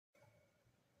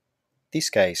This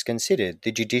case considered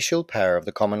the judicial power of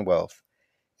the Commonwealth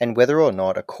and whether or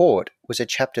not a court was a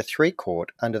Chapter 3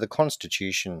 court under the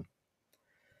Constitution.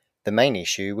 The main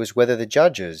issue was whether the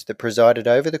judges that presided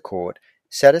over the court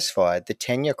satisfied the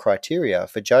tenure criteria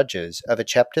for judges of a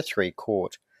Chapter 3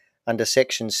 court under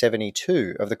Section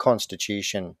 72 of the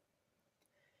Constitution.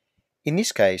 In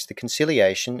this case, the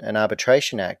Conciliation and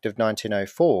Arbitration Act of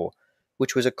 1904,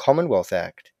 which was a Commonwealth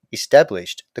Act,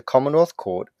 established the Commonwealth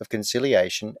Court of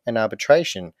Conciliation and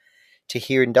Arbitration to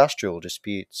hear industrial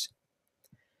disputes.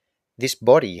 This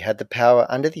body had the power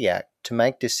under the Act to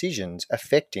make decisions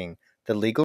affecting the legal